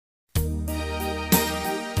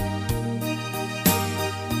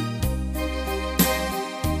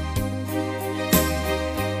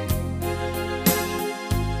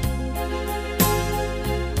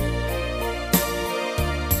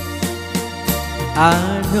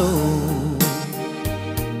I know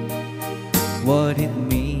what it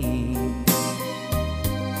means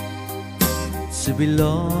to be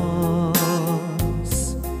lost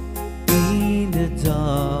in the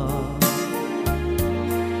dark.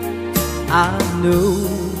 I know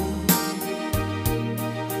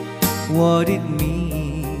what it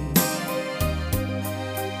means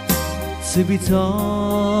to be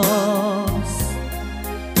tossed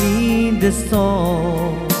in the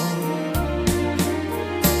storm.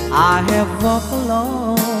 I have walked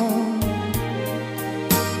alone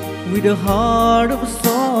with a heart of a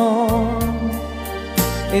storm,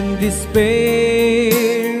 in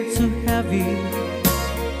despair too heavy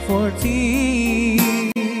for tears.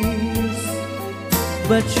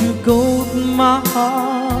 But you caught my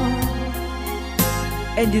heart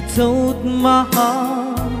and you told my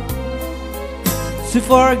heart to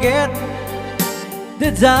forget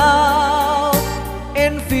the doubt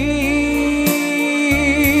and fears.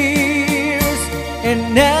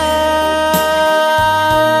 And now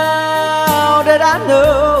that I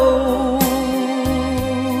know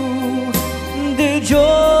the joy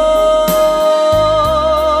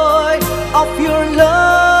of your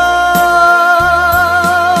love,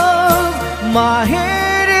 my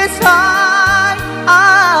head is high,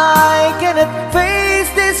 I cannot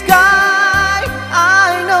face the sky.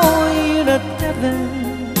 I know you're not heaven,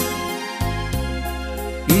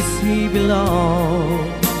 is he belong.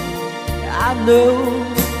 I know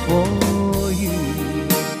for you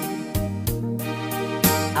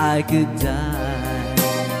I could die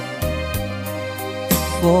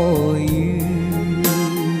for you.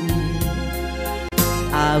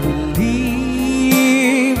 I will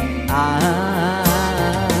live, I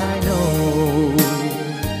know.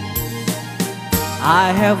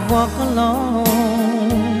 I have walked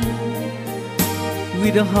alone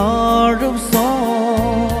with a heart of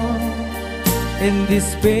stone, in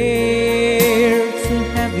despair too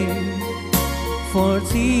heavy for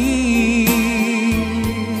tears.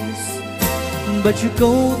 But you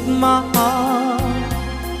caught my heart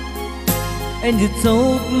and you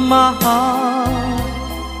told my heart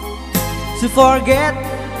to forget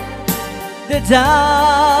the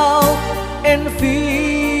doubt and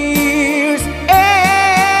fears.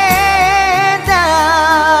 And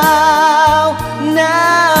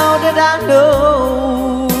now that I know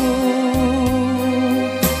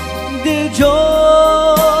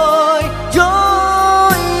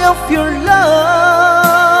joy of your love,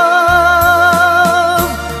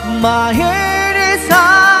 my head is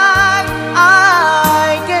high,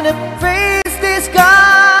 I cannot face the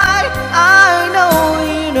sky. I know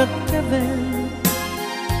you're not heaven,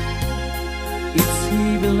 it's he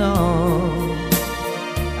belong.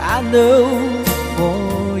 I know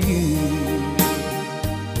for you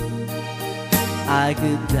I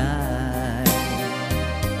could die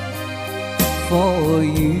for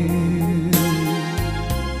you.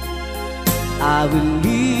 I will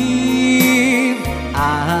live, I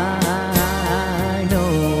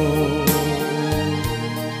know,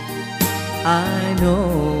 I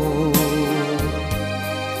know,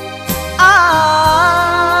 I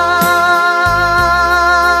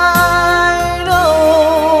know.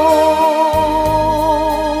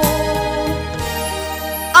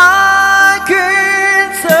 I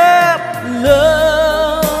can't stop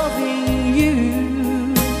loving you.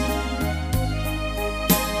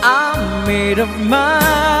 I'm made up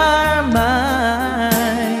my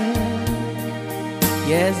mind.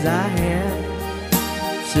 Yes, I have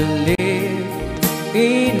to live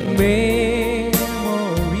in memory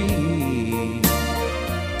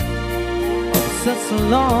of such a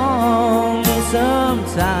long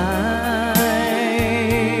sometime.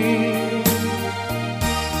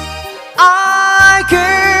 I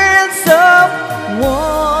can't stop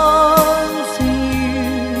wanting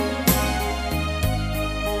you.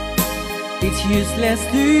 It's useless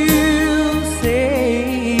to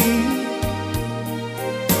say,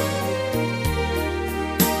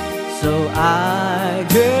 so I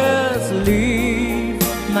just live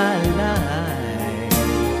my life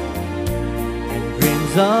and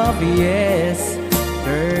dreams of yesterday.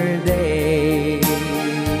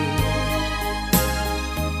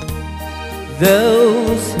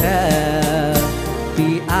 Those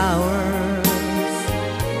happy hours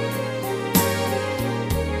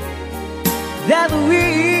that we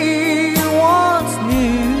once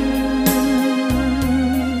knew,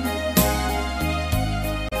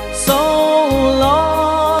 so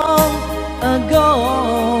long ago,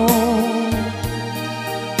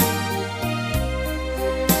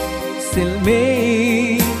 still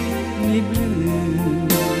make me blue.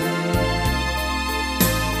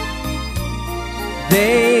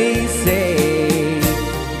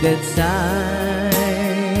 that time.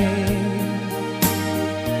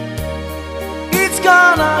 It's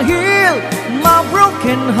gonna heal my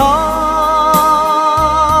broken heart.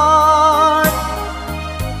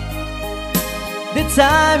 The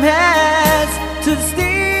time has to steal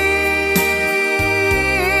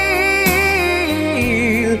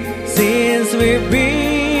since we've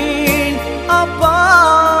been apart.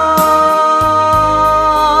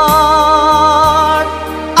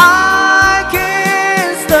 I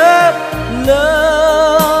can't stop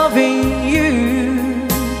loving you.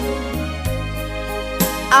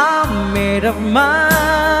 I'm made up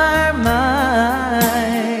my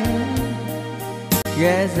mind.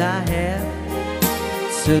 Yes, I have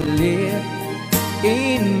to live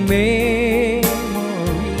in memory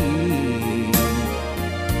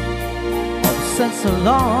of such a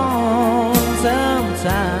lonesome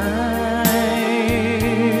time.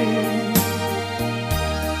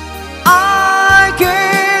 I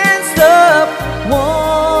can't stop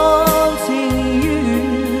wanting you.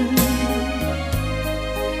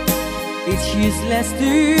 It's useless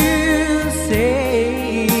to say.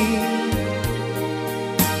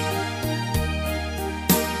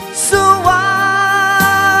 So I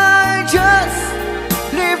just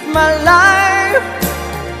live my life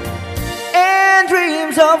and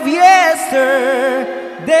dreams of yesterday.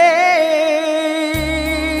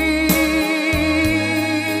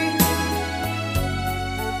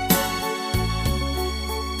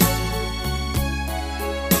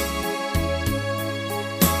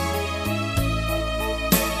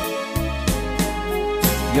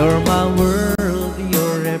 You're my world,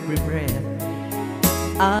 your every breath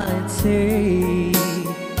I'd say.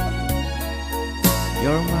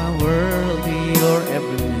 You're my world, your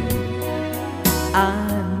every move I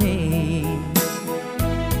make.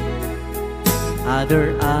 Other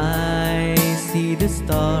eyes see the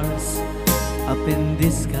stars up in the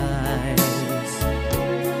skies,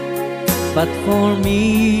 but for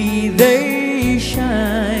me they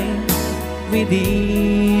shine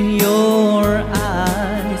within your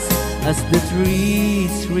eyes as the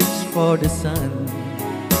trees reach for the sun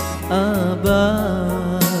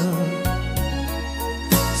above.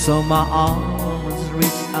 So my arms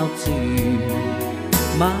reach out to you,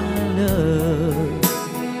 my love.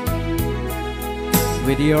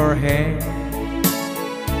 With your hand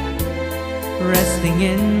resting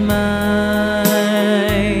in mine,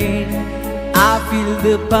 I feel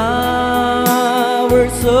the power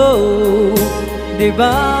so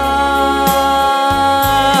divine.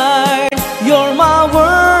 You're my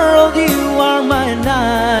world, you are my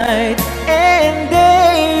night and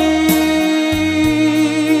day.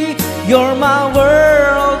 You're my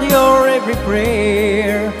world, your every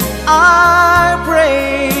prayer I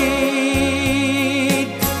prayed.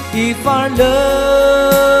 If our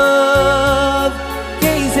love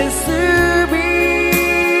cases to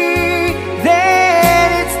be, then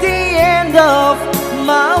it's the end of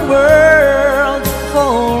my world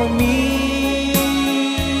for me.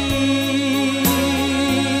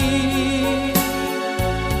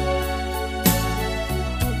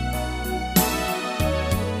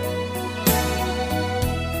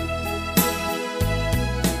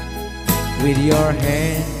 With your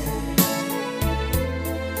hand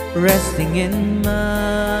resting in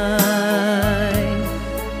mine,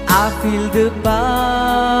 I feel the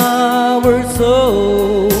power so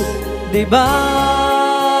divine.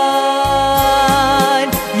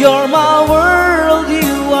 You're my world,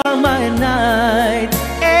 you are my night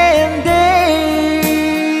and day.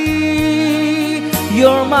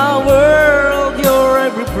 You're my world, your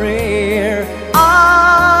every prayer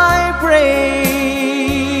I prayed.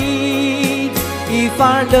 If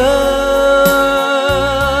our love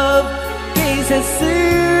cases to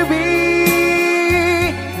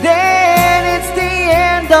be, then it's the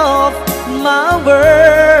end of my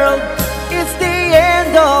world. It's the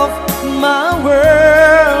end of my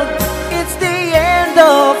world. It's the end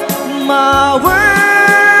of my world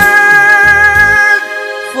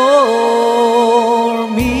for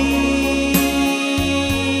me.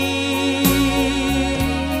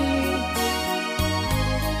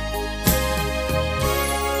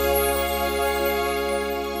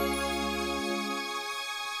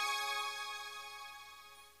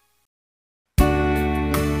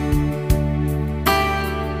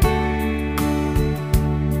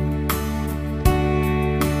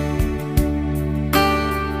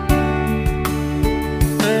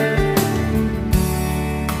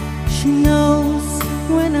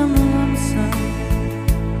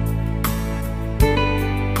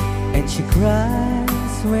 She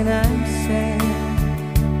cries when I'm sad.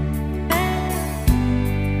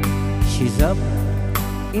 She's up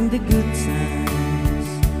in the good times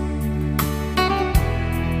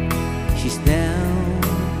She's down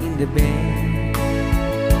in the bed.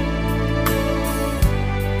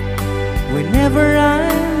 Whenever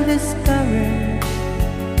I'm discouraged,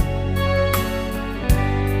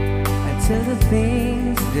 I tell the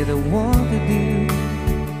things that I want to do.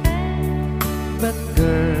 But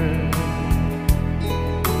girl,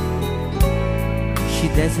 she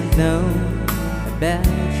doesn't know about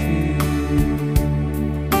you.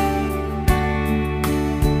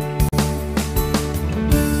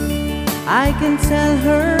 I can tell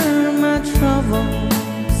her my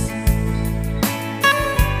troubles.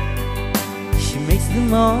 She makes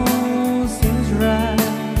them all seem right.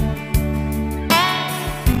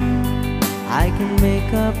 I can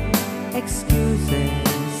make up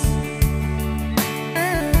excuses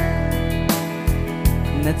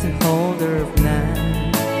not to hold her of night.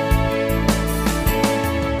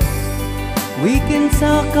 We can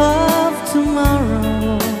talk of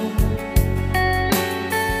tomorrow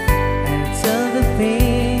and tell the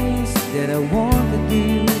things that I want to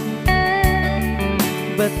do.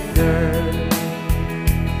 But girl,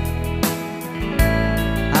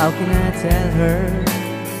 how can I tell her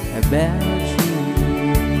about you?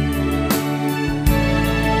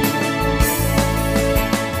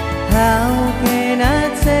 How can I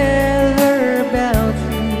tell her about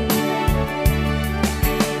you?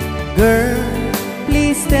 Girl,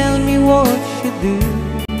 please tell me what you do.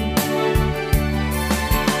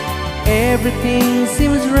 Everything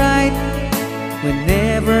seems right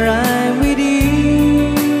whenever I'm with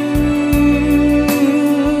you.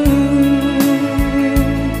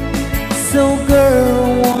 So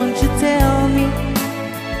girl, won't you tell me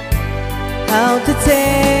how to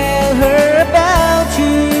tell her about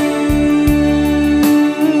you?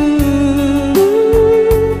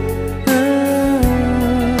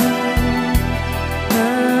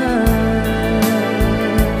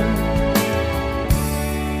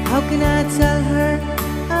 How can I tell her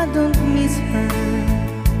I don't miss her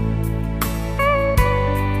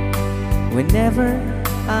whenever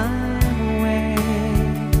I'm away?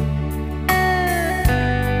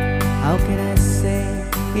 How can I say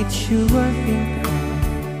it's you I think of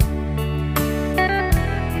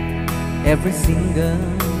every single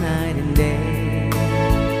night and day?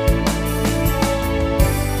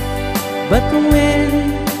 But when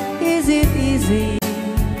is it easy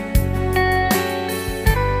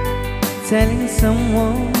telling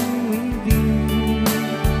someone with you?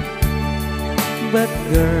 But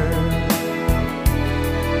girl,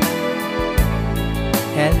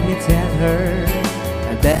 help me tell her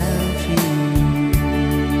about you.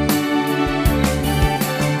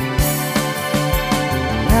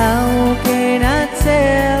 How can I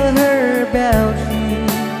tell her about you?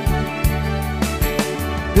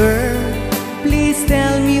 Girl, please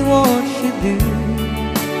tell me what you do.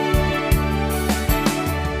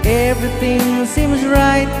 Everything seems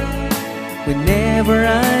right whenever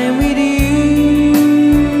I'm with you.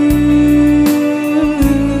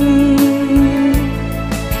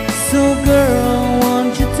 So girl,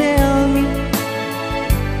 won't you tell me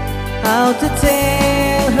how to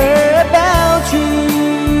tell her about you?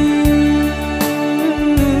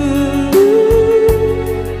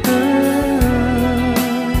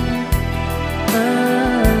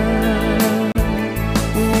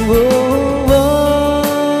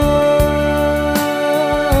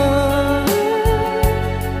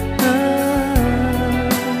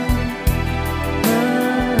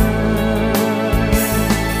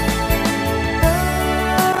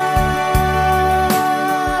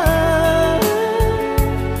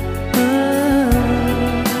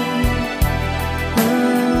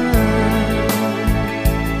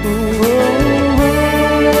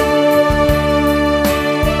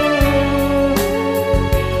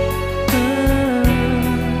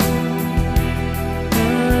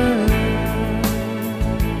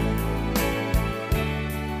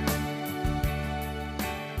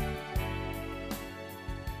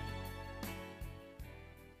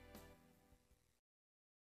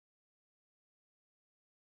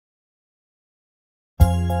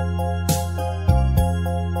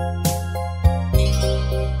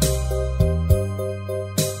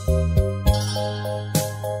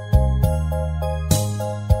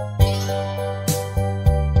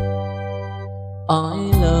 I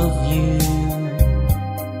love you,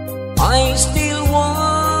 I still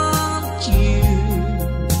want you,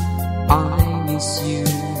 I miss you,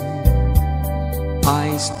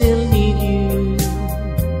 I still need you.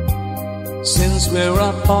 Since we're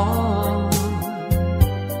apart,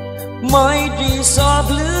 my dreams are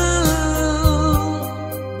blue.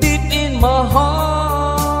 Deep in my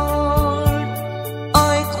heart,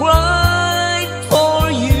 I cried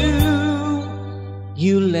for you.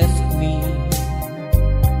 You left me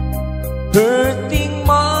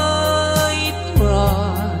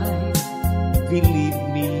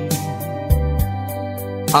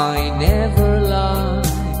I never lie.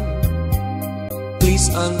 Please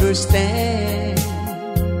understand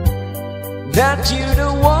that you're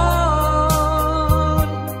the one.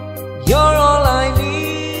 You're all I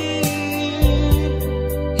need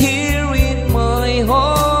here in my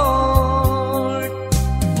heart.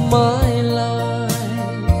 My life,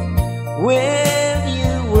 when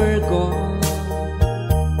you were gone,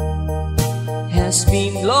 has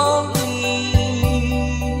been lonely,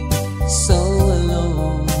 so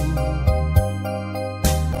alone.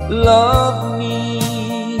 Love me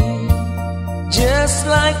just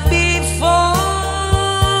like before.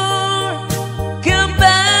 Come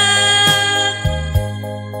back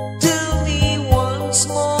to me once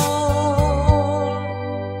more.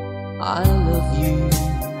 I love you,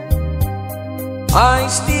 I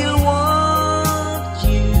still want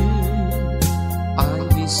you, I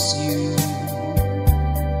miss you,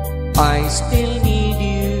 I still need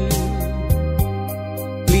you.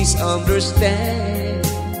 Please understand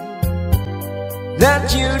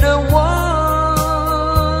that you're the one.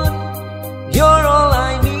 You're all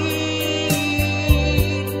I need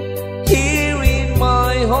here in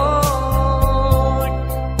my heart.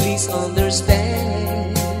 Please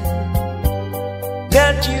understand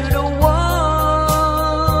that you're the one.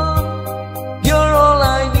 You're all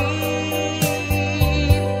I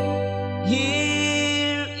need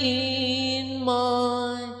here in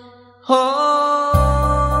my heart.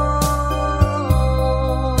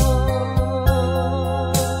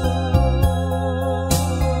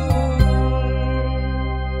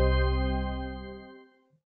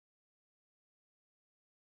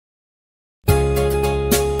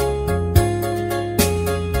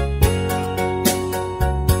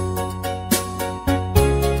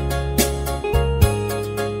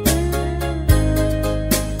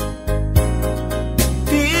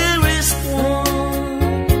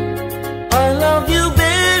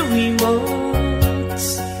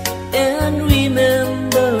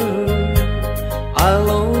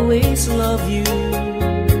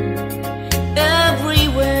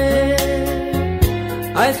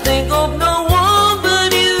 I think of no one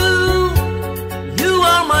but you. You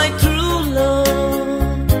are my true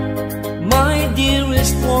love, my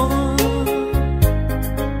dearest one,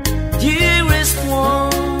 dearest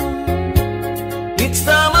one. Each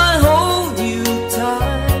time I hold you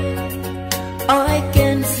tight, I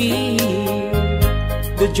can feel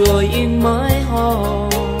the joy in my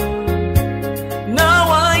heart.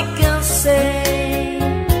 Now I can say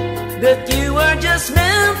that you are just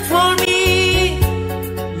meant for me.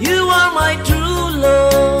 You are my true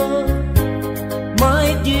love, my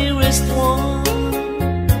dearest one.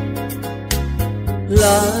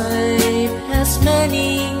 Life has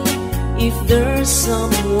meaning if there's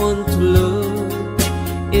someone to love,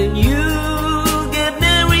 and you give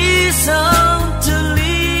me reason to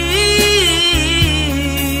live.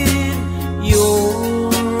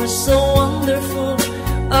 You're so wonderful,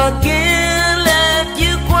 I can't let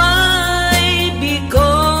you cry,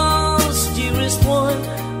 because dearest one,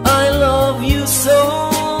 I love you so.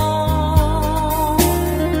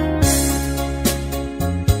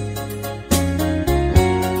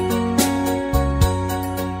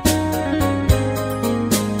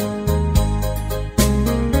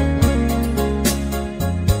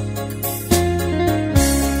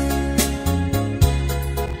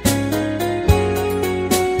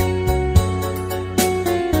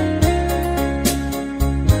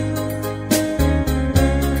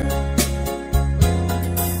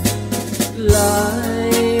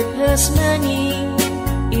 Life has meaning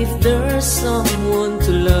if there's someone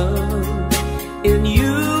to love, and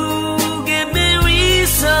you give me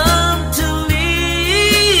reason to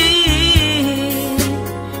live.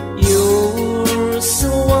 You're so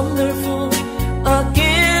wonderful, I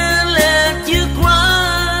can't let you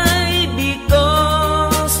cry,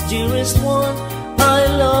 because dearest one, I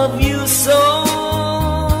love you so.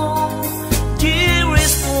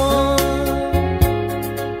 Dearest one,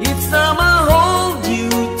 each time I hold you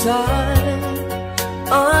tight,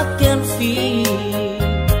 I can feel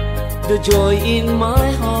the joy in my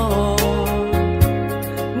heart.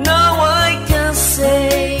 Now I can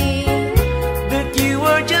say that you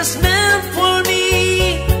are just meant for me.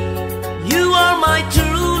 You are my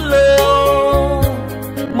true love,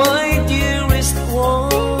 my dearest one.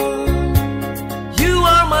 You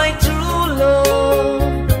are my true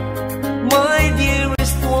love, my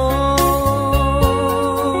dearest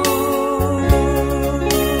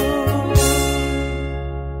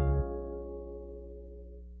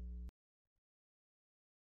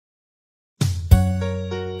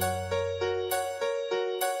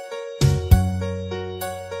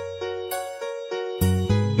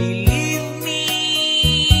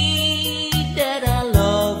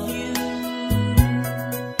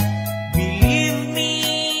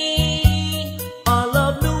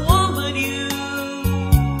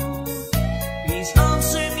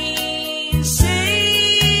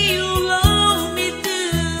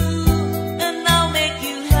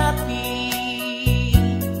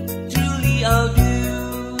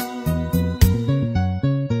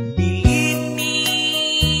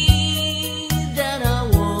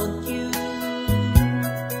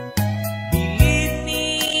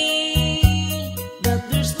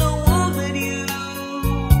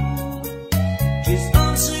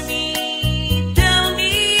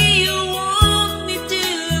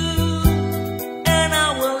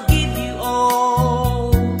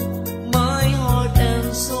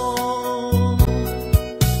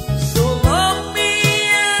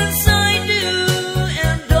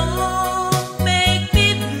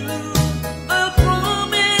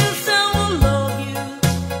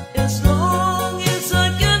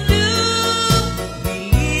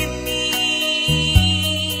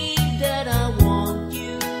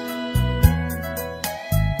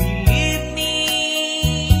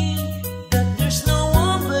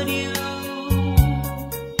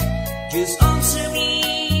answer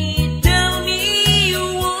me, tell me you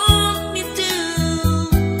want me to,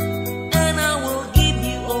 and I will give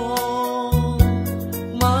you all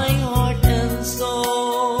my heart and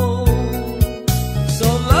soul. So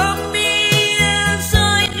love me as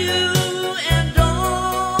I do, and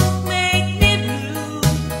don't make me blue.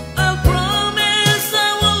 I promise I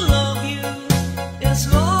will love you as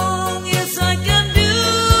long as I can do.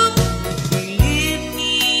 Believe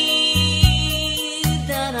me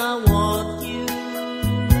that I want you.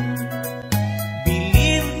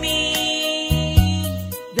 Believe me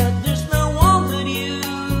that there's no one but you.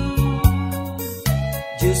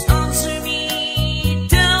 Just answer me,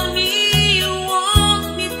 tell me you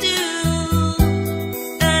want me to,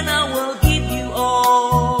 and I will give you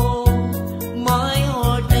all my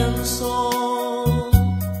heart and soul.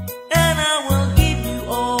 And I will give you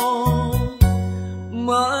all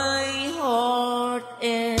my heart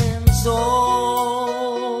and soul.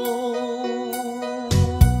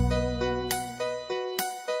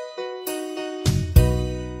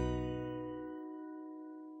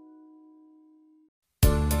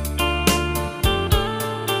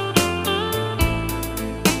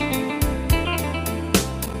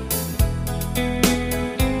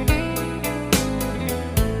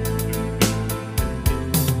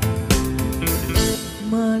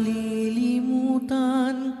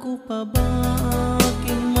 Malilimutan ko pa ba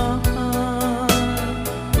aking mahal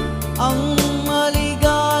ang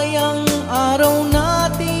maligayang araw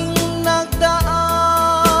nating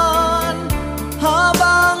nagdaan,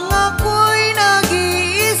 habang ako'y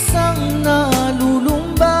nag-iisang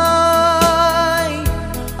nalulumbay.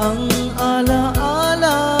 Ang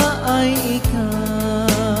alaala ay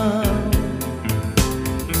ikaw,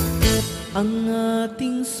 ang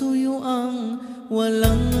ating suyuang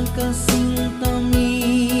walang kasing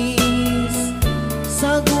tamis.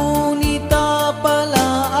 Sa gunita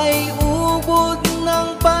pala ay ubod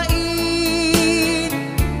ng pait.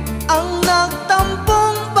 Ang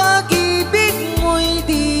nagtampong pag-ibig mo'y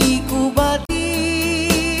di ko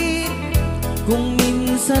batid, kung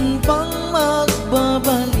minsan pang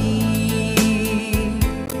magbabalik.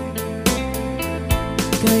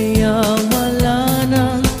 Kaya wala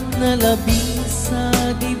nang nalabis sa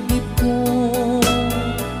dibdib ko,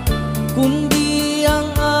 kundi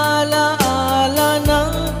ang alaala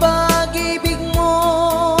ng pag-ibig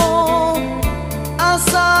mo.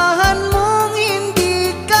 Asahan mong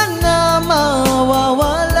hindi ka na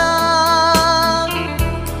mawawala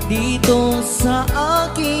dito sa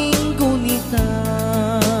aking gunita.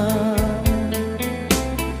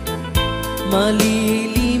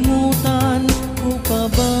 Malilimutan ko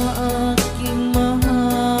pa ba aking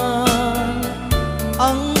mahal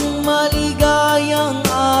ang maligayang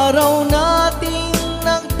araw nating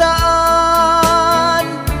nagdaan,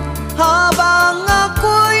 habang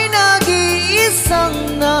ako'y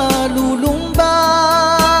nag-iisang nalulumbay.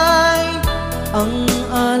 Ang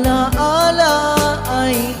alaala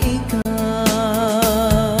ay ikaw,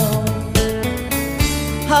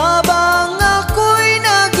 habang ako'y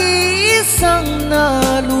nag-iisang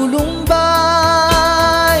nalulumbay.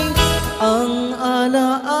 Ang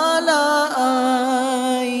alaala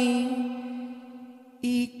ay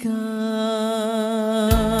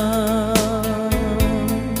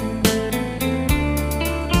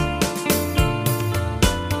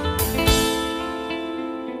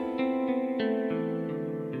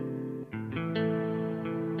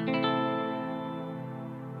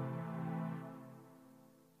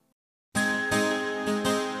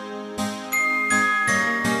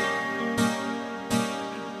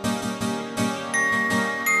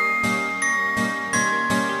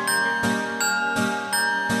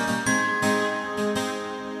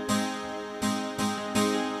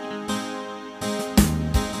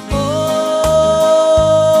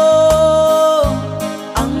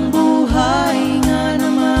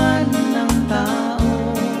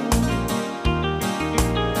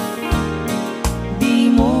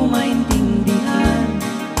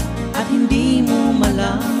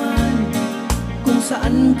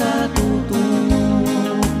saan ka tutungo.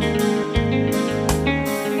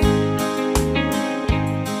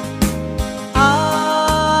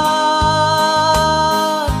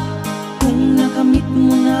 At kung nakamit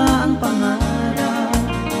mo na ang pangarap,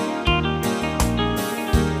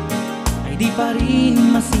 ay di pa rin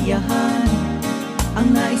masiyahan.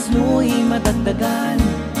 Ang nais mo'y madagdagan,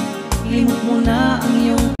 limot mo na ang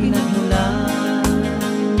iyong pinagmulan.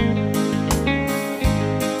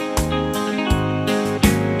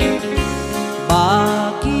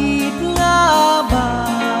 Bakit nga ba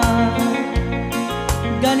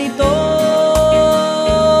ganito?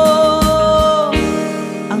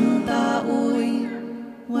 Ang tao'y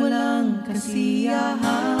walang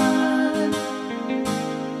kasiyahan.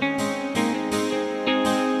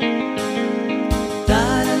 La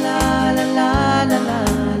la la la la la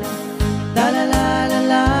la la la la la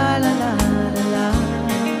la la la la.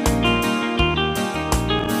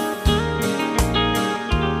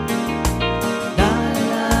 La la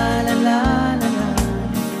la la la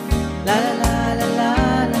la la la la la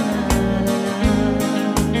la la.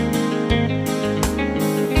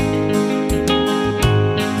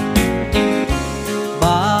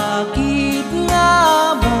 Bakit nga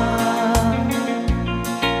ba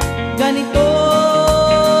ganito?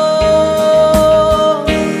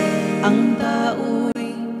 Ang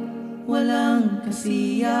tao'y walang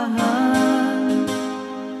kasiyahan.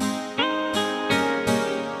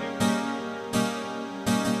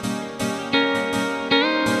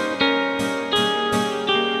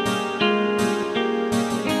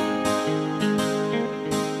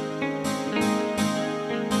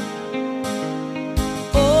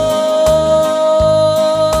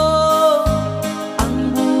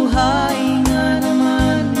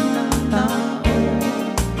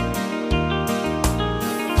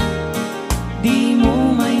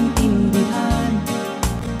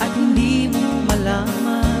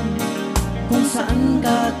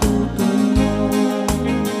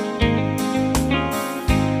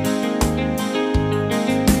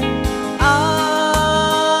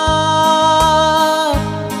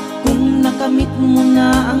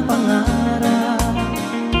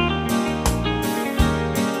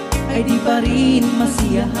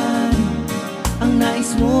 Masiyahan, ang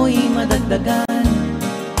nais mo'y madagdagan,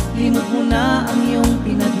 limot mo na ang iyong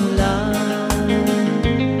pinagmulan.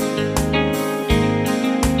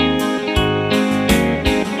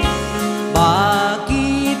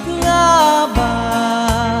 Bakit nga ba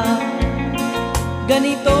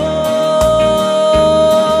ganito?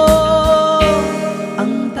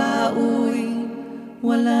 Ang tao'y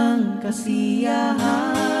walang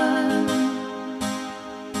kasiyahan.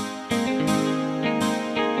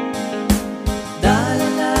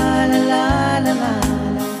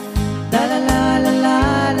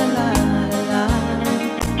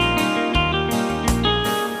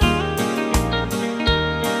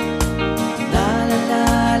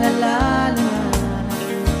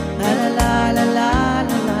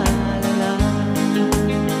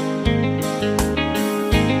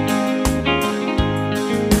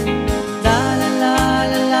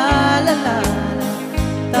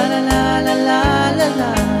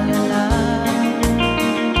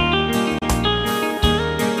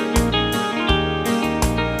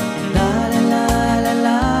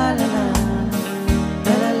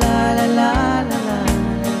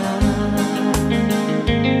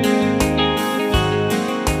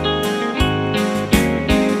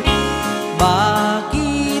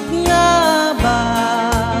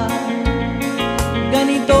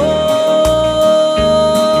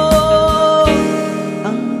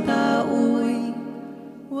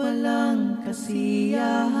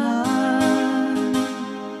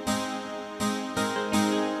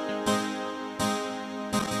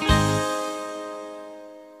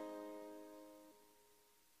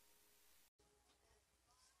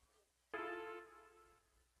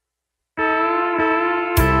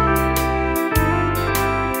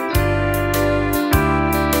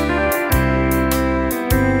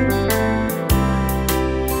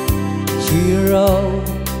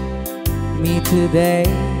 Today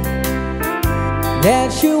that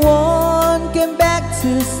she won't come back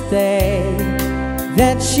to stay,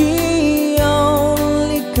 that she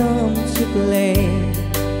only comes to play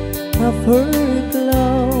of her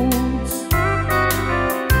clothes.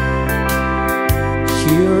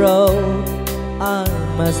 She wrote, I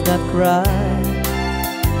must not cry,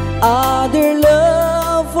 other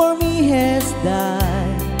love for me has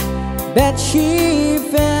died, but she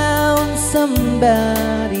found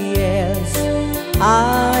somebody else,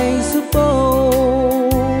 I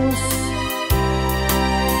suppose.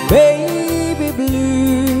 Baby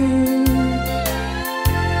blue,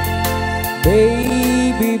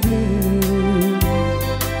 baby blue,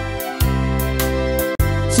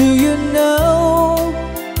 do you know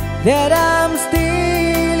that I'm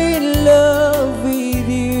still in love with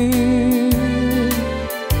you?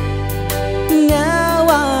 Now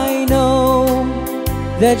I know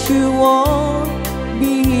that you won't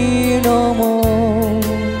be here no more.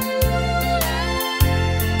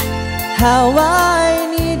 How I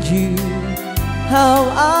need you, how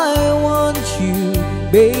I want you,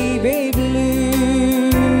 baby blue.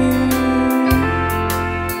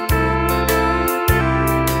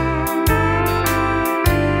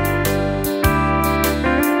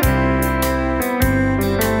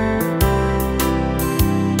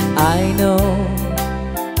 I know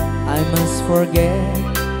just forget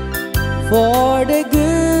for the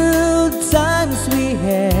good times we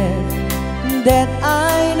had that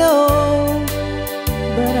I know,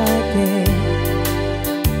 but I can't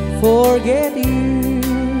forget you.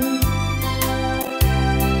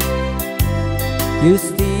 You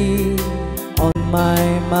still on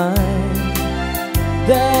my mind,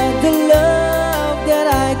 that the love that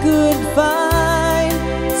I could find,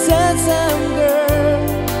 such some girl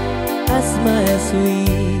as my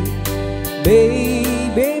sweet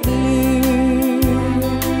baby blue,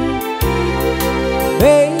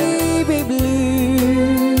 baby blue,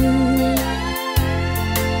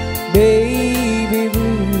 baby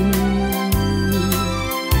blue.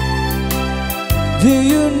 Do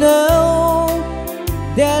you know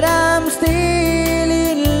that I'm still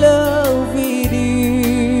in love with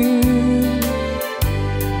you?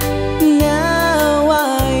 Now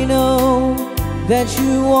I know that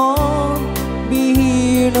you won't be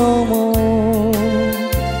here no more.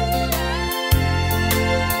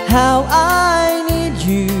 How I need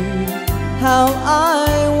you, how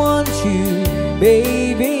I want you,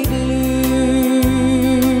 baby blue,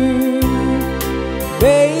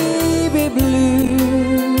 baby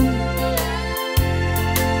blue,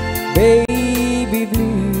 baby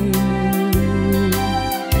blue.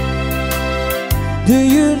 Do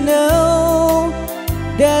you know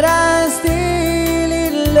that I'm still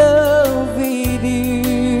in love with you?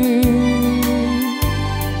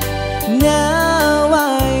 Now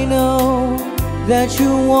I know that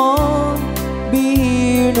you won't be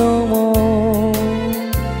here no more.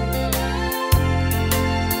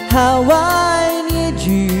 How I need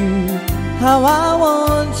you, how I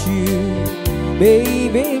want you,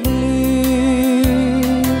 baby blue.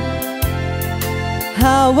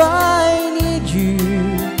 How I need you,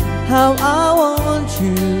 how I want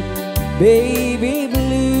you, baby blue.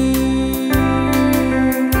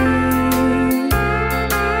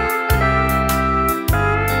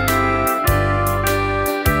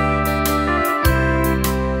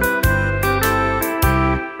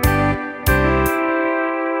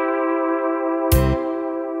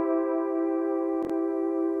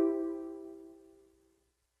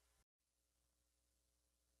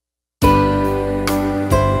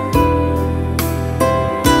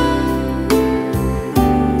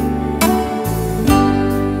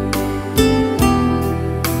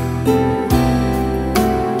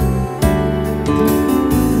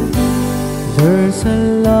 There's a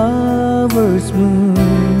lover's moon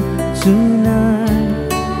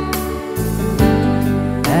tonight.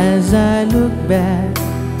 As I look back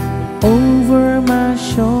over my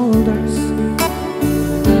shoulders,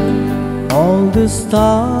 all the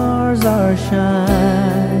stars are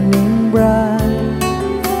shining bright,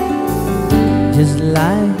 just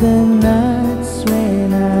like the nights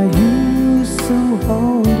when I used to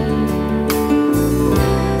hold her.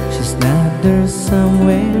 She's not there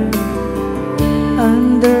somewhere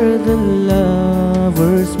under the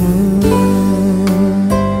lover's moon.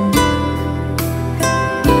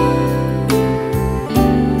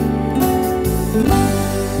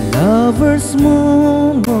 Lover's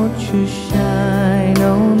moon, won't you shine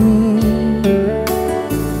on me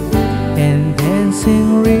and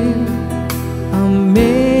dancing real a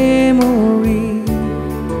memory.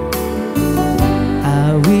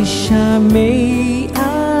 I wish I may,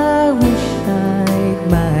 I wish I'd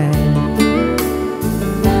mind,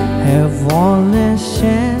 have one last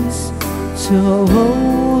chance to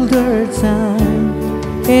hold her time,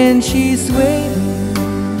 and she's waiting.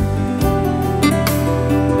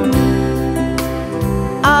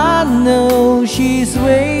 I know she's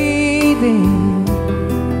waiting,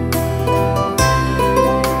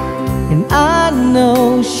 and I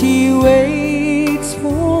know she waits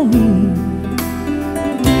for me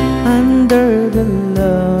under the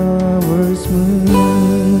lover's moon.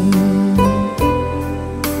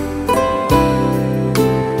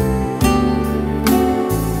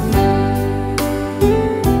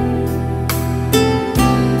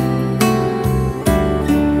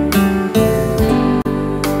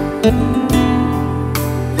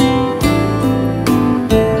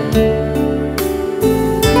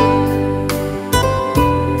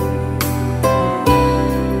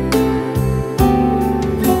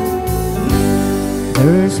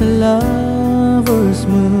 There's a lover's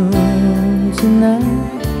moon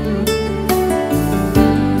tonight,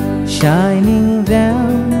 shining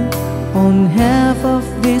down on half of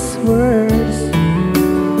this world.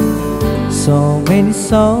 So many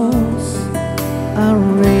souls are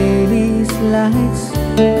really lights,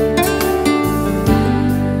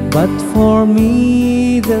 but for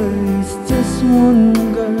me there is just one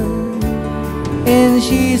girl, and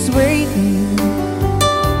she's waiting.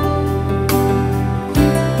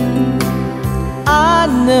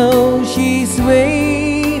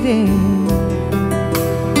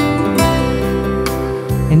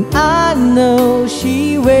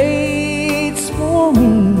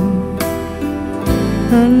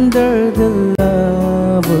 under the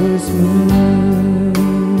lover's moon,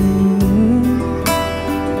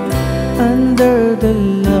 under the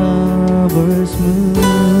lover's moon.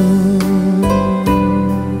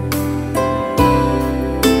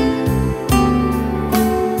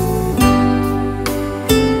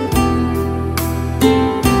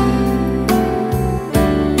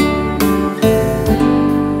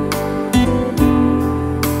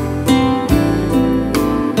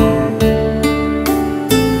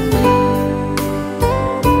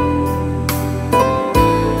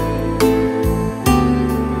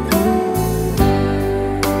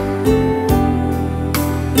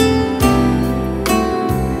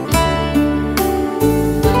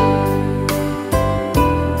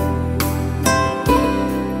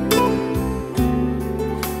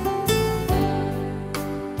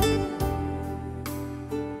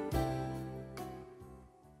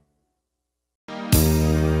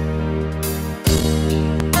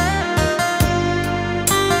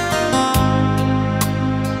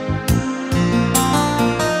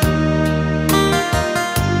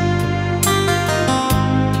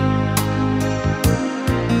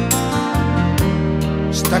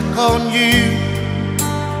 Stuck on you,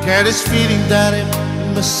 get this feeling that in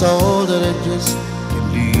my soul that I just can't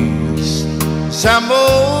lose. So I'm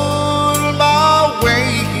on my way.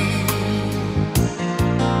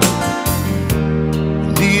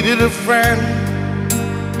 Needed a friend,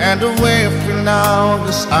 and the way I feel now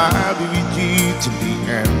is I'll be with you to the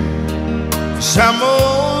end. So I'm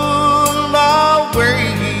on my way,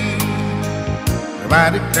 I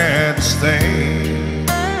declare to stay.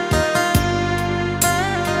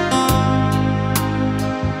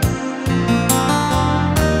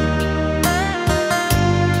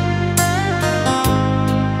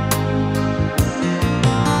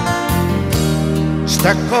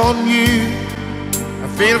 Stuck on you, I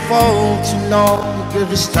feel for to know that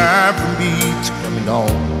it's time for me to coming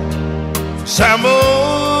on. So I'm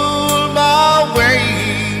on my way.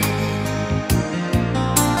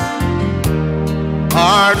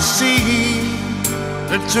 Hard to see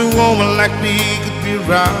that a woman like me could be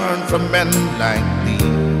around for men like me.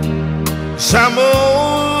 So I'm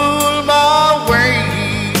on my way.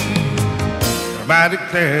 I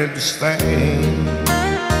declare to stay.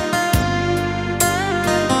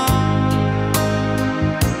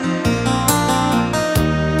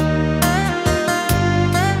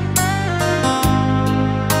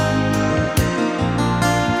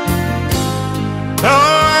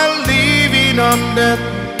 On that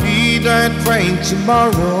midnight train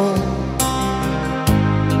tomorrow,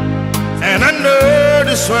 and I know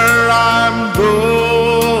this where I'm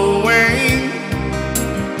going.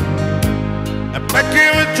 I'm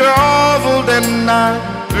packing with travel, then I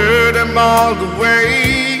heard them all the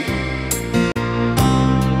way.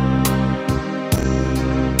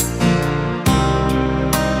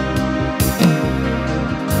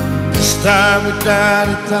 This time without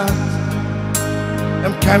a doubt,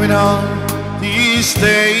 I'm coming on. These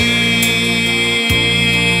days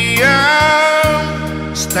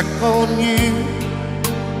I'm stuck on you.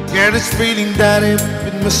 Get this feeling that it's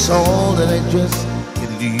in my soul that I just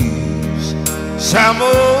can't lose. So I'm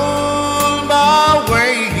on my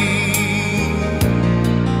way.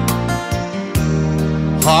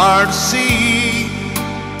 Hard to see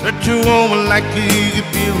that a woman like you could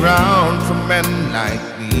be around for men like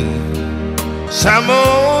me. So I'm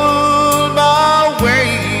on my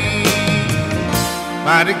way.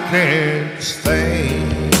 I declare to stay.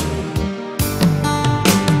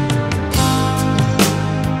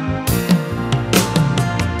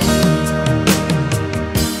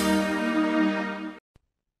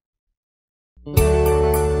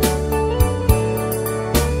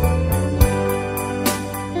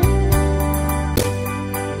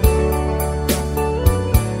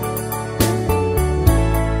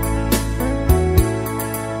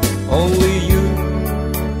 Only you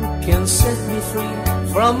can set me free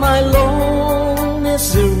from my long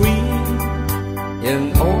misery,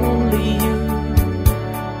 and only you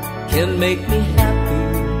can make me happy.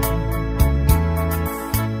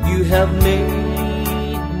 You have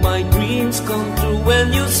made my dreams come true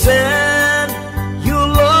when you said you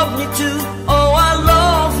love me too. Oh, I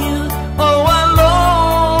love you. Oh, I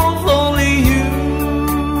love only you.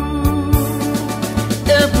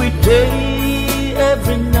 Every day,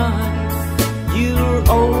 every night, you're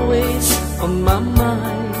always on my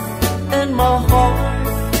mind, and my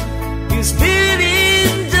heart is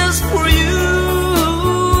beating just for you.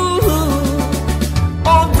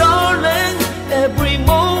 Oh darling, every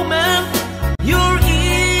moment you're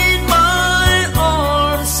in my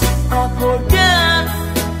arms, I forget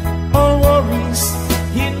all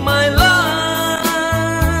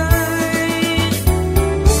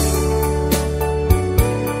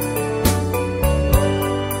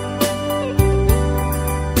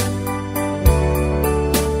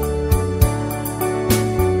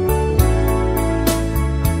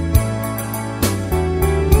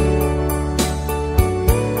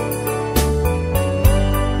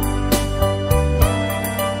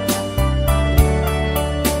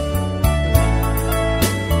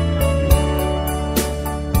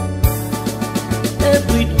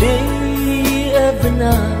day, every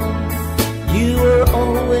night, you are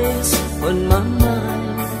always on my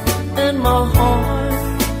mind, and my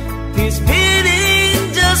heart is beating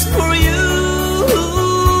just for you.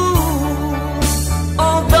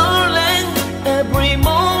 Oh darling, every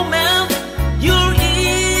moment you're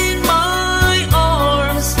in my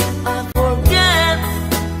arms, I forget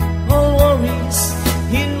all worries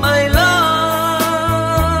in my life.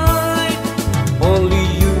 Only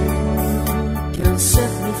you can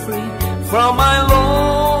set me free from my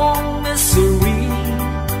long misery,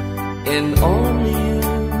 and only you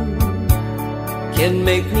can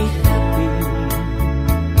make me happy.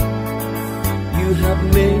 You have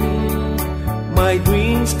made my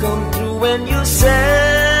dreams come true when you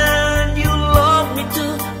said you love me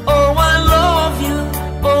too. Oh, I love you.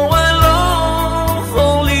 Oh, I love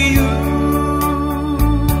only you.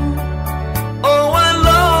 Oh, I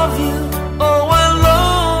love you. Oh, I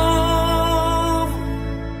love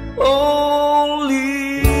only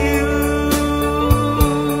you.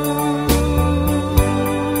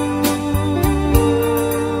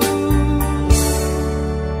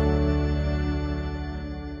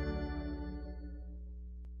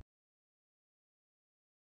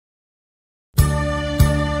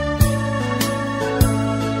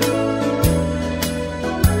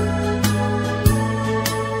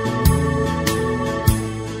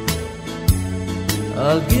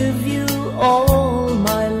 I'll give you all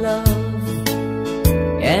my love,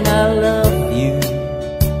 and I love you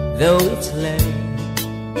though it's late,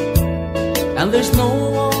 and there's no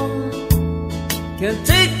one can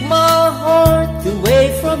take my heart away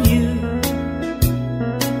from you.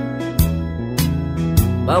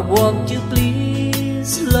 But won't you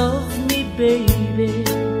please love me, baby?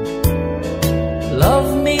 Love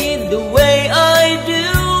me the way I do.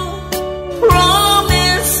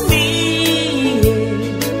 Promise me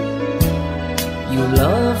you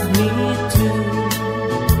love me too.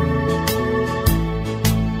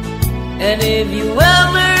 And if you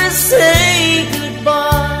ever say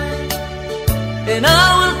goodbye, then I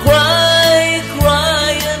will cry,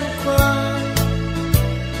 cry and cry.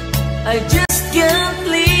 I just can't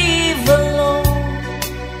live alone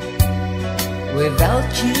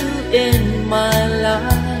without you in my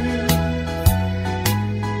life.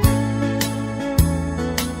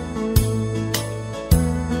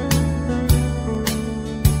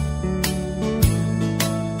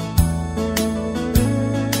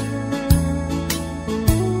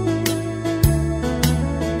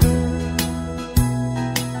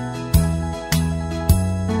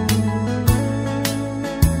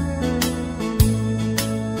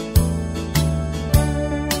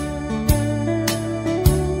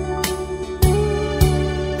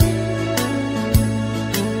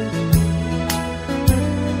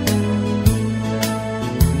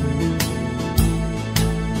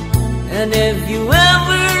 And if you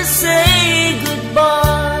ever say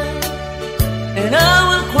goodbye, and I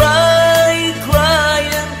will cry, cry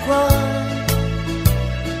and cry.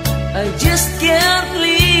 I just can't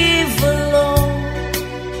live alone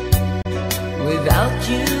without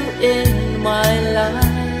you in my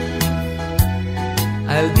life.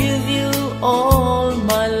 I'll give you all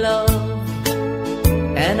my love,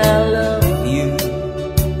 and I love you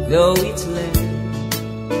though it's late,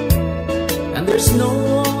 and there's no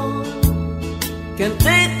one can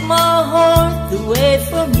take my heart away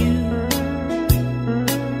from you.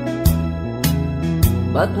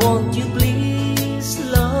 But won't you please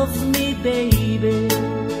love me, baby?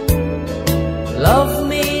 Love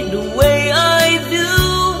me the way I do.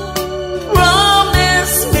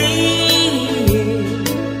 Promise me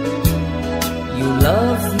you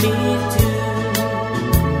love me too.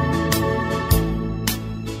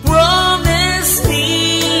 Promise me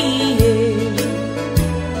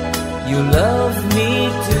you love me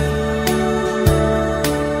too.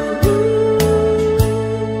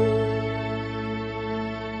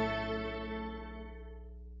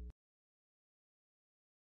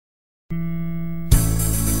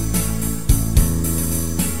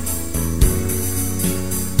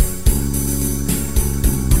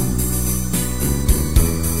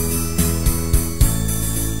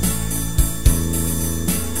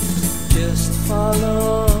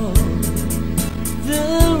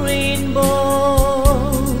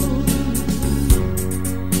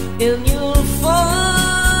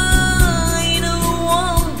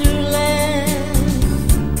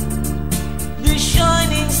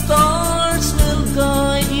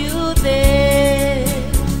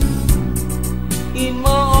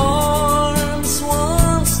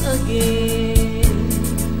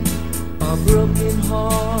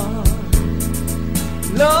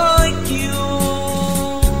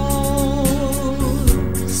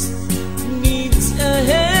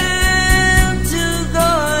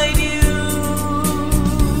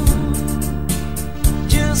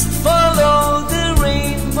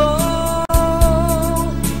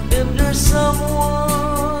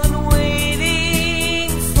 someone waiting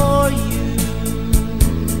for you.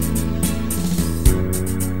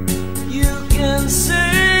 You can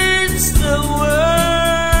search the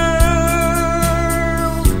world,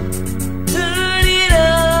 turn it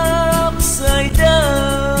upside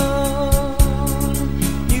down.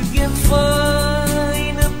 You can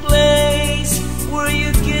find a place where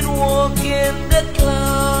you can walk in the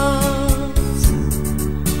clouds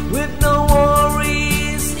with no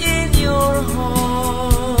worries in your heart.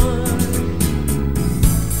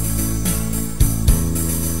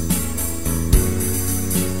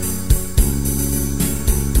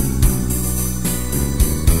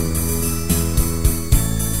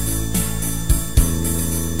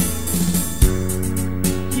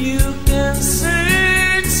 You can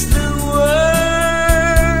search the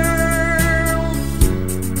world,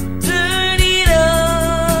 turn it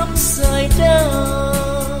upside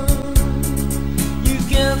down. You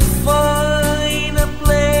can find a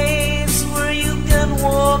place where you can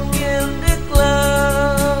walk in the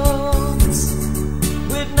clouds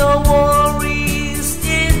with no worries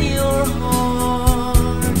in your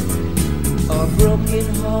heart. A broken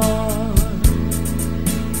heart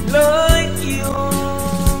like yours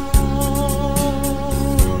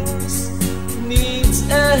needs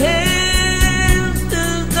a hand to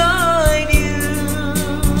guide you.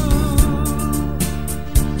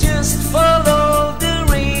 Just follow the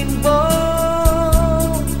rainbow,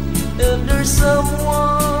 and there's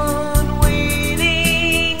someone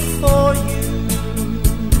waiting for you.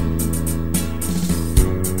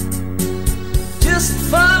 Just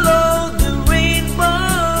follow the rainbow.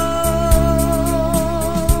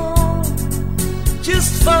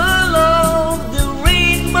 Just follow the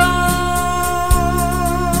rainbow.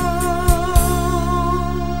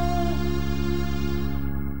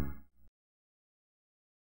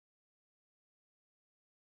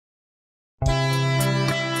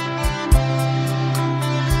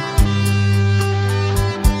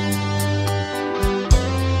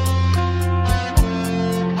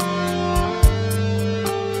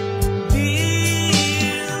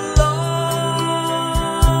 Dear love,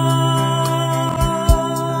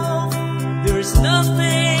 there's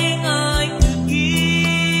nothing I could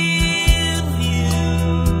give you.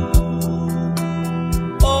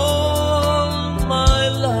 All my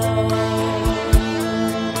love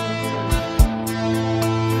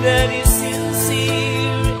that is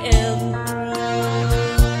sincere and true,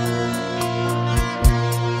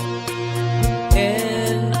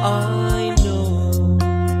 and I know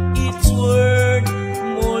it's worth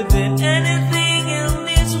more than anything in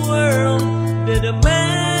this world that a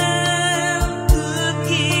man could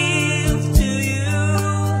give to you.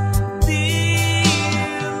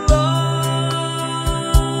 Dear love,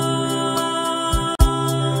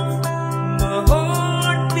 my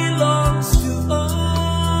heart belongs to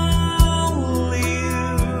only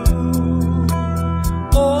you.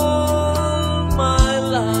 All my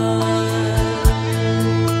life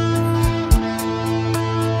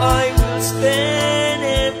I will spend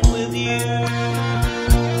it with you.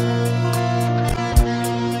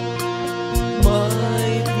 My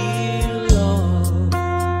dear love,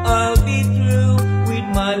 I'll be through with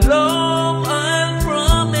my love, I'll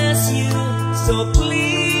promise you. So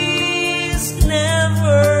please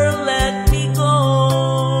never let me go.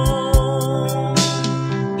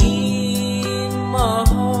 In my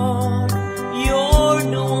heart, you're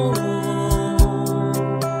the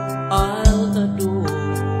one I'll adore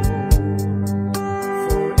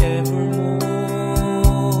forevermore.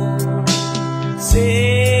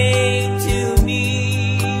 Say to me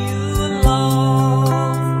you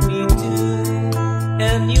love me too,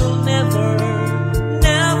 and you'll never,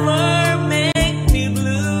 never make me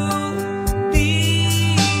blue.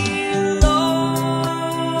 Dear love,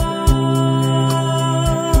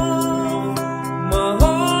 my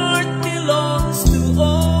heart belongs to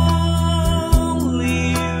only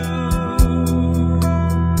you.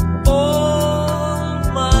 All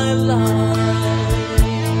my life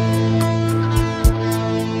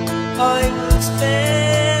I will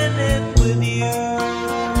spend it with you.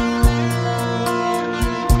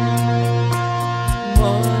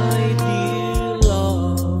 My dear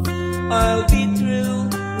love, I'll be through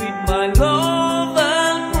with my love,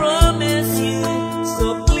 I'll promise you. So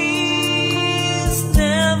please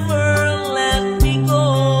never let me go.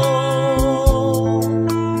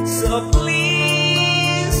 So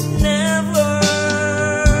please never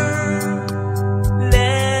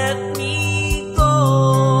let me go.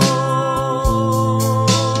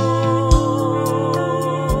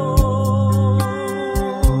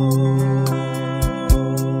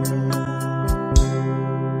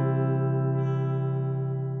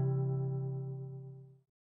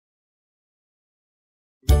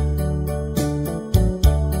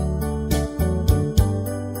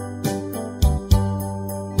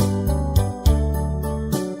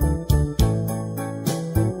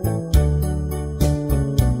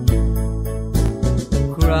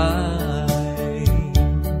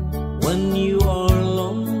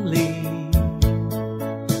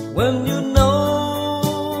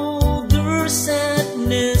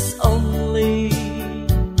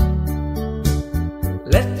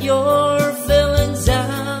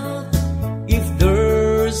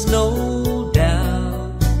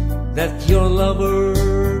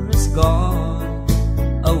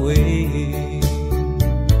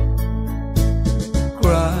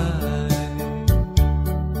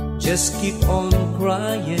 just keep on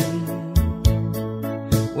crying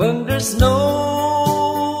when there's no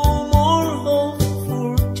more hope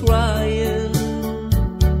for trying.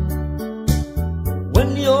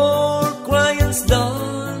 When your crying's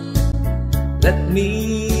done, let me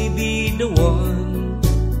be the one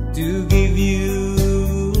to give you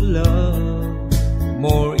love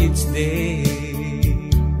more each day.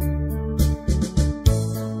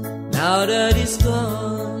 Now that it's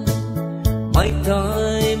gone, my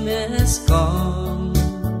time has come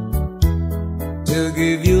to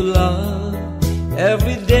give you love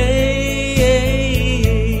every day.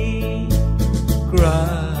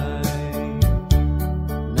 Cry,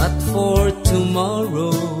 not for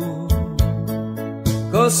tomorrow,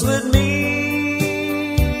 'cause with me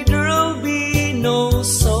there'll be no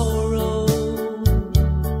sorrow,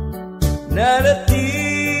 not a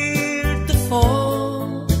tear to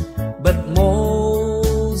fall, but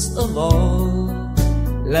most of all,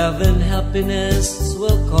 love and happiness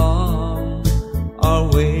will come our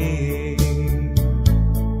way.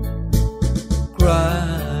 Cry,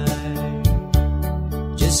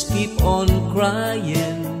 just keep on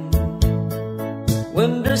crying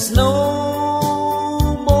when there's no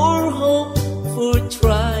more hope for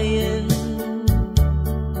trying.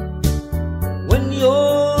 When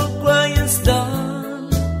your crying's done,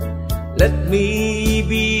 let me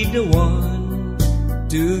be the one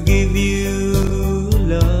to give you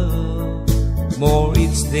love more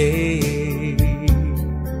each day.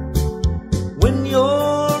 When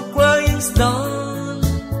your crying's done,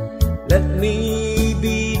 let me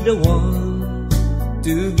be the one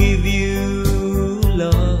to give you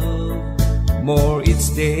love more each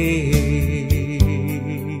day.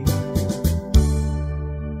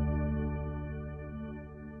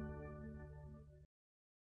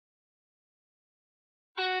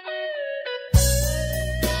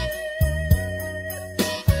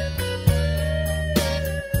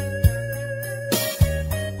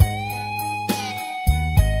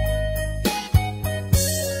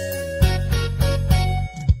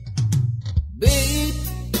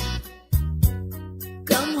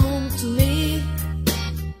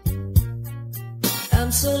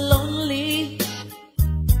 So lonely,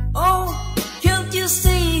 oh, can't you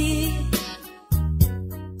see?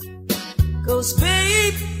 'Cause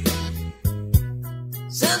babe,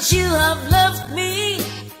 since you have left me,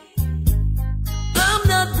 I'm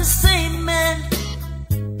not the same man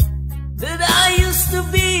that I used to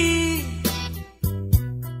be.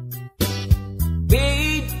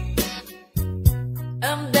 Babe,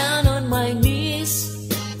 I'm down on my knees,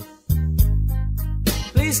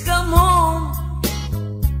 please come home.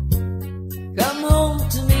 Come home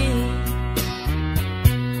to me,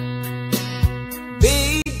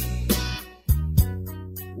 babe.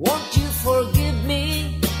 Won't you forgive me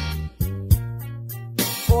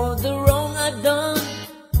for the wrong I've done?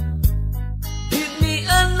 Give me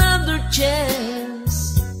another chance,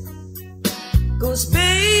 'cause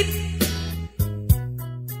babe,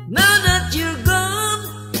 now that you're gone,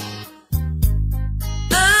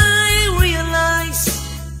 I realize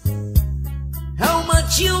how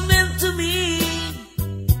much you meant to me.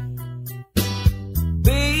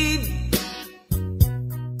 Babe,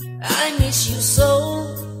 I miss you so.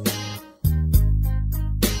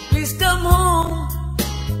 Please come home.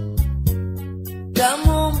 Come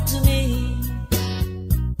home to me.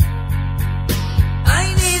 I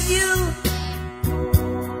need you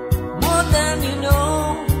more than you know.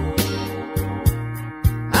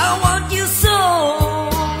 I want you so.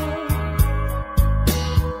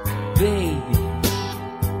 Baby,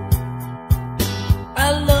 I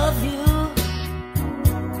love you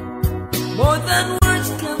more than words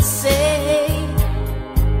can say.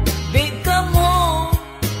 Babe, come home.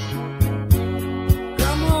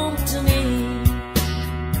 Come home to me.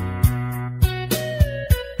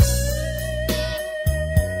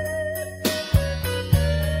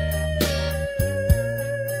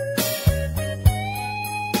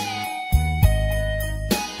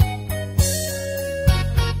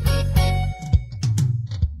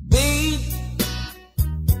 Babe,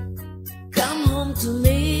 come home to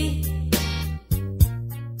me.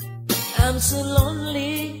 I'm so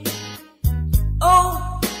lonely. Oh,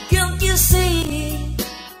 can't you see?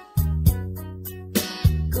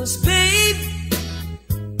 'Cause babe,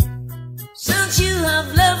 since you have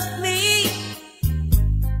left me,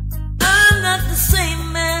 I'm not the same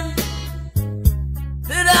man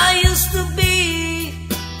that I used to be.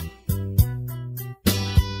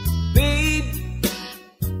 Babe,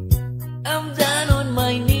 I'm down on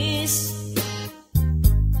my knees.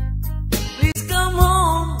 Please come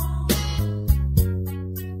home.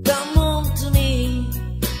 Come home to me.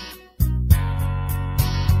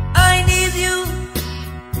 I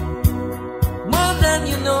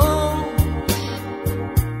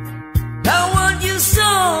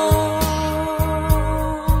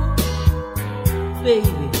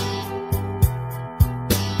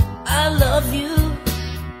love you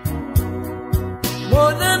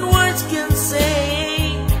more than words can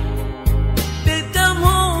say. Babe, come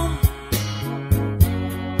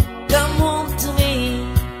home to me.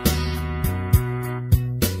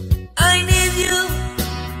 I need you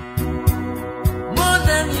more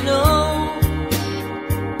than you know.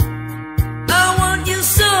 I want you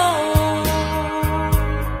so.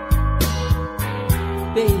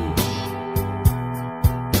 Babe,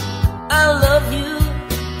 I love you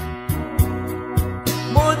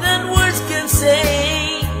more than words can say.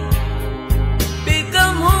 Babe,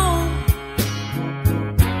 come home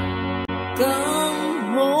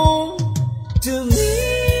to me.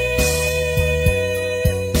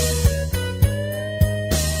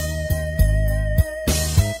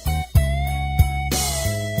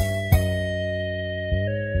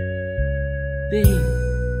 Babe,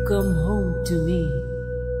 come home to me.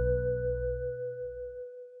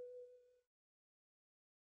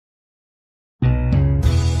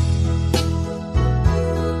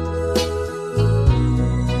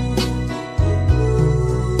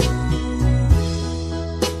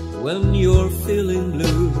 When you're feeling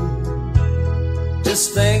blue, just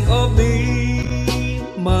think of me,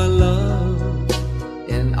 my love,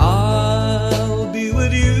 and I'll be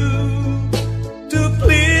with you to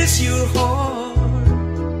please your heart.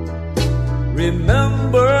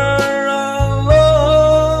 Remember, I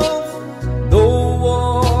love no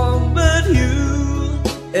one but you,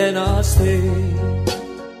 and I'll stay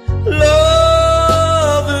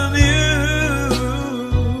loving you.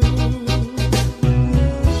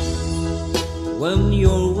 When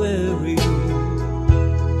you're weary,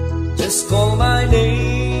 just call my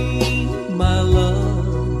name, my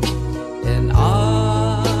love, and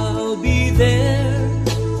I'll be there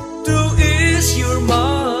to ease your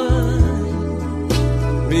mind.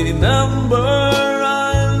 Remember,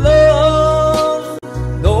 I love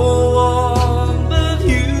no one but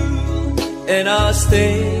you, and I'll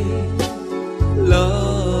stay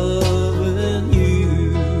loving you.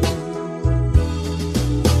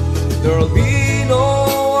 There'll be no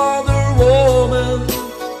other woman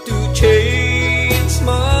to change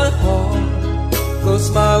my heart, 'cause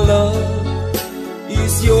my love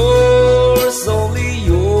is yours, only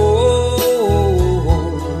yours.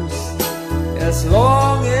 As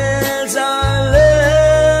long as I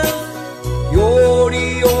live, you're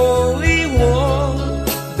the only one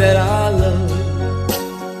that I love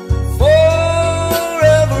forevermore.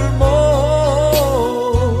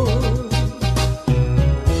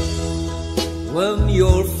 When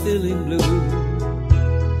you're feeling blue,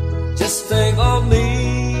 just think of me,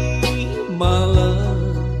 my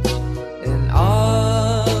love, and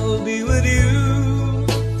I'll be with you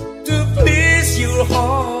to please your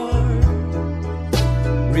heart.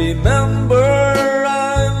 Remember,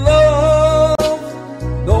 I love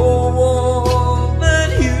no one but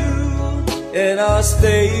you, and I'll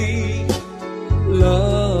stay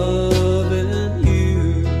loving you.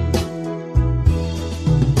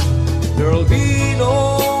 There'll be no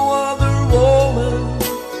other woman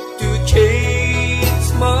to change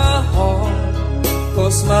my heart,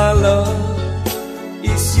 'cause my love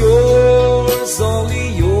is yours, only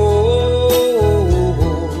yours.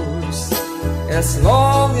 As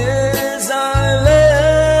long as I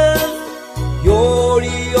live, you're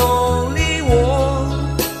the only one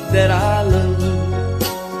that I love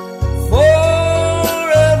forevermore.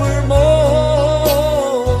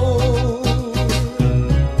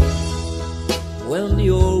 When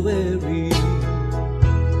you're weary,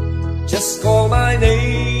 just call my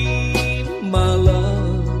name, my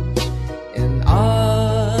love, and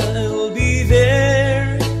I'll be there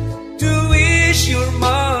to ease your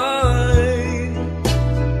mind.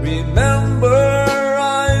 Remember,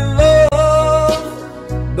 I love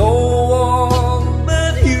no one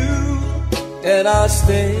but you, and I'll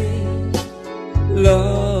stay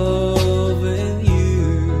loving you,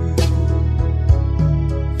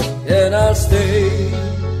 and I'll stay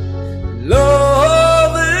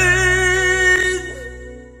loving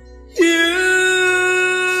you.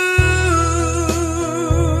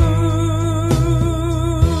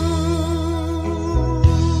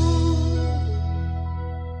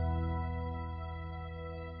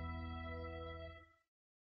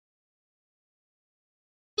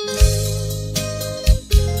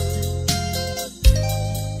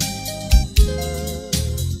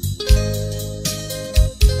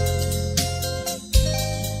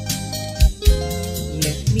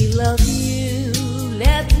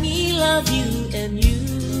 love you and you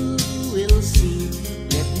will see.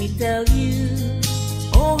 Let me tell you,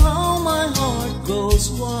 oh how my heart goes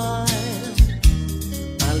wild.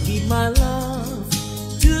 I'll give my love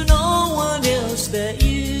to no one else but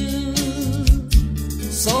you.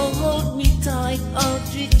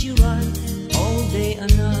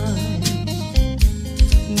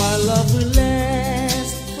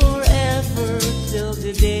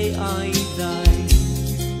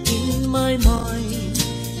 my mind,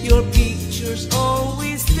 your picture's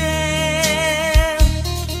always there.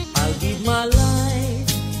 I'll give my life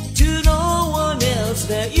to no one else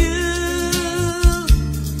but you.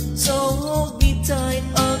 So hold me tight,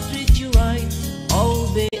 I'll treat you right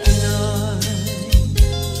all day and night.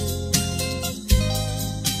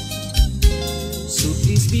 So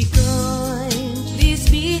please be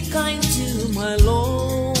kind to my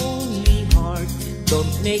lonely heart.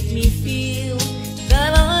 Don't make me feel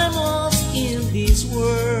that I'm lost in this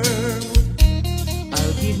world.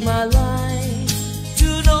 I'll give my life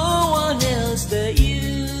to no one else but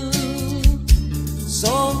you. So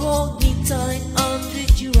hold me tight, I'll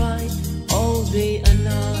treat you right all day and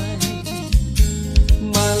night.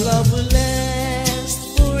 My love will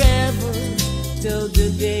last forever till the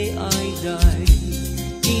day I die.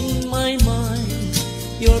 In my mind,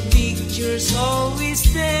 your picture's always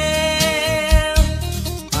there.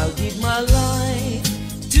 I'll give my life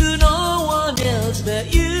to no one else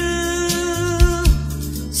but you.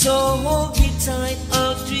 So hold me tight,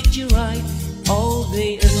 I'll treat you right all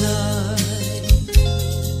day and night.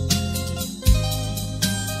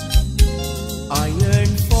 I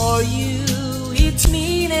yearn for you, it's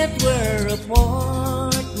me that we're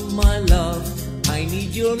apart, my love. I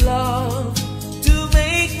need your love to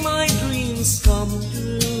make my dreams come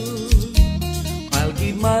true. I'll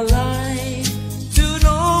give my life to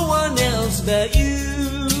no one else but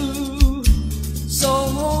you. So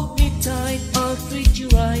hold me tight, I'll treat you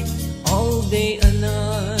right all day and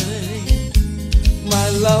night. My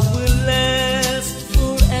love will last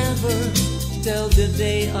forever till the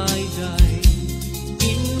day I die.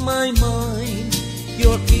 In my mind,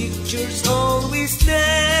 your picture's always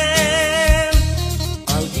there.